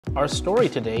Our story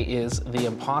today is The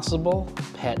Impossible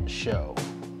Pet Show.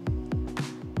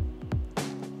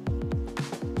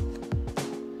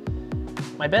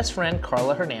 My best friend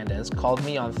Carla Hernandez called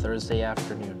me on Thursday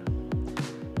afternoon.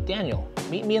 "Daniel,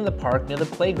 meet me in the park near the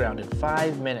playground in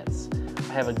 5 minutes.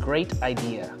 I have a great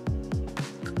idea."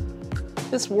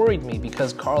 This worried me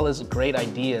because Carla's great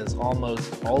ideas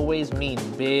almost always mean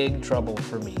big trouble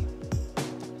for me.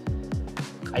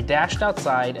 I dashed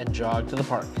outside and jogged to the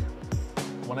park.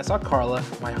 When I saw Carla,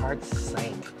 my heart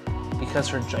sank because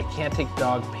her gigantic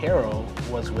dog Pero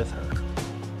was with her.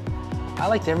 I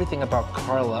liked everything about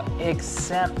Carla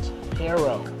except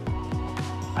Pero.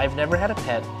 I've never had a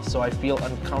pet, so I feel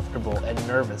uncomfortable and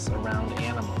nervous around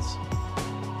animals.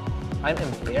 I'm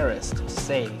embarrassed to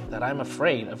say that I'm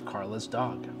afraid of Carla's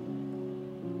dog.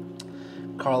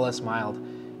 Carla smiled.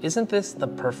 "Isn't this the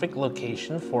perfect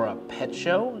location for a pet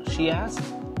show?" she asked.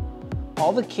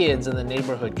 "All the kids in the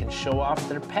neighborhood can show off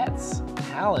their pets,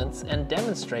 talents, and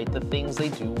demonstrate the things they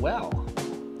do well.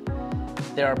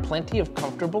 There are plenty of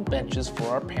comfortable benches for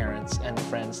our parents and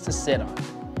friends to sit on.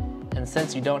 And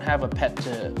since you don't have a pet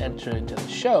to enter into the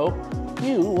show,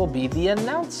 you will be the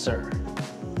announcer."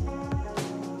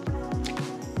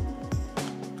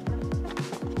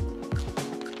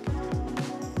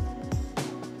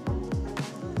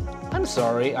 "I'm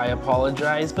sorry," I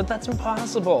apologize, "but that's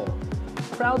impossible.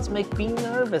 Crowds make me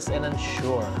nervous and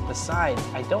unsure. Besides,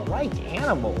 I don't like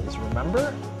animals,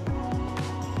 remember?"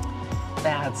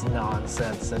 "That's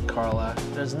nonsense," said Carla.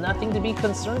 "There's nothing to be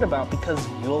concerned about because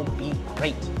you'll be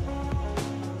great."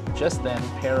 Just then,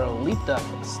 Pero leaped up,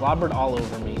 slobbered all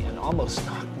over me, and almost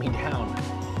knocked me down.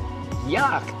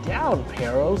 "Yuck, down,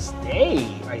 Pero, stay,"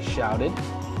 I shouted.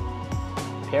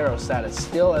 Pero sat as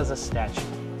still as a statue.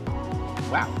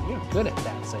 "Wow, you're good at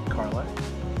that," said Carla.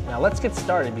 "Now let's get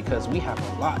started because we have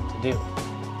a lot to do."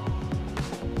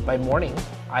 By morning,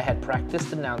 I had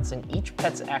practiced announcing each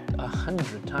pet's act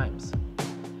 100 times.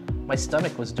 My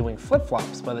stomach was doing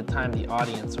flip-flops by the time the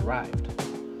audience arrived.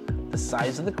 The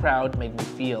size of the crowd made me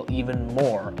feel even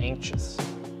more anxious.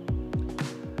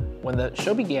 When the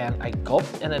show began, I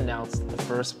gulped and announced the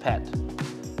first pet.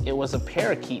 It was a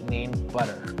parakeet named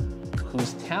Butter,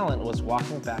 whose talent was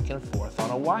walking back and forth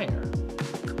on a wire.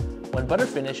 When Butter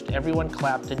finished, everyone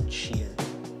clapped and cheered.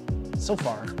 So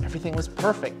far, everything was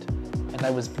perfect, and I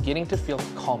was beginning to feel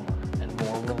calmer and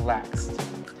more relaxed.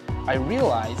 I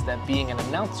realized that being an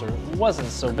announcer wasn't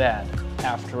so bad,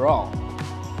 after all.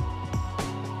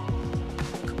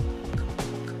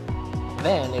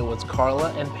 Then it was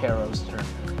Carla and Pero's turn.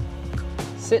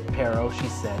 "Sit, Pero," she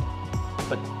said.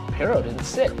 But Pero didn't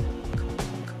sit.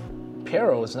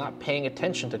 Pero was not paying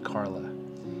attention to Carla.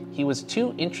 He was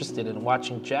too interested in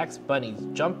watching Jack's bunnies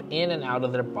jump in and out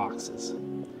of their boxes.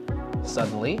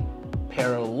 Suddenly,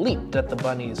 Pero leaped at the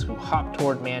bunnies, who hopped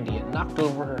toward Mandy and knocked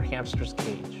over her hamster's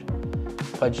cage.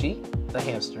 Pudgy, the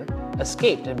hamster,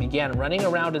 escaped and began running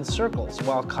around in circles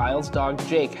while Kyle's dog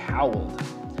Jake howled.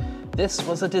 This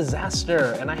was a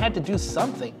disaster, and I had to do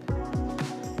something.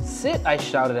 "Sit," I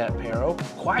shouted at Pero.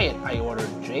 "Quiet," I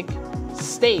ordered Jake.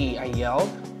 "Stay," I yelled.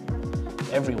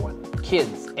 Everyone,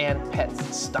 kids and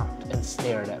pets, stopped and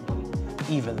stared at me.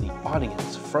 Even the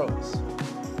audience froze.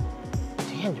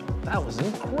 "Daniel, that was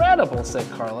incredible," said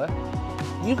Carla.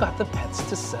 "You got the pets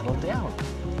to settle down.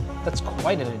 That's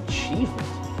quite an achievement."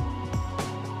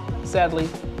 Sadly,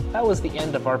 that was the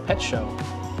end of our pet show,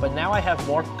 but now I have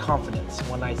more confidence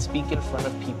when I speak in front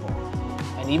of people.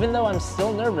 And even though I'm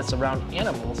still nervous around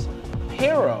animals,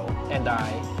 Pero and I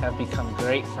have become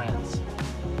great friends,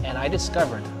 and I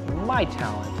discovered my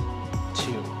talent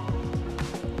too.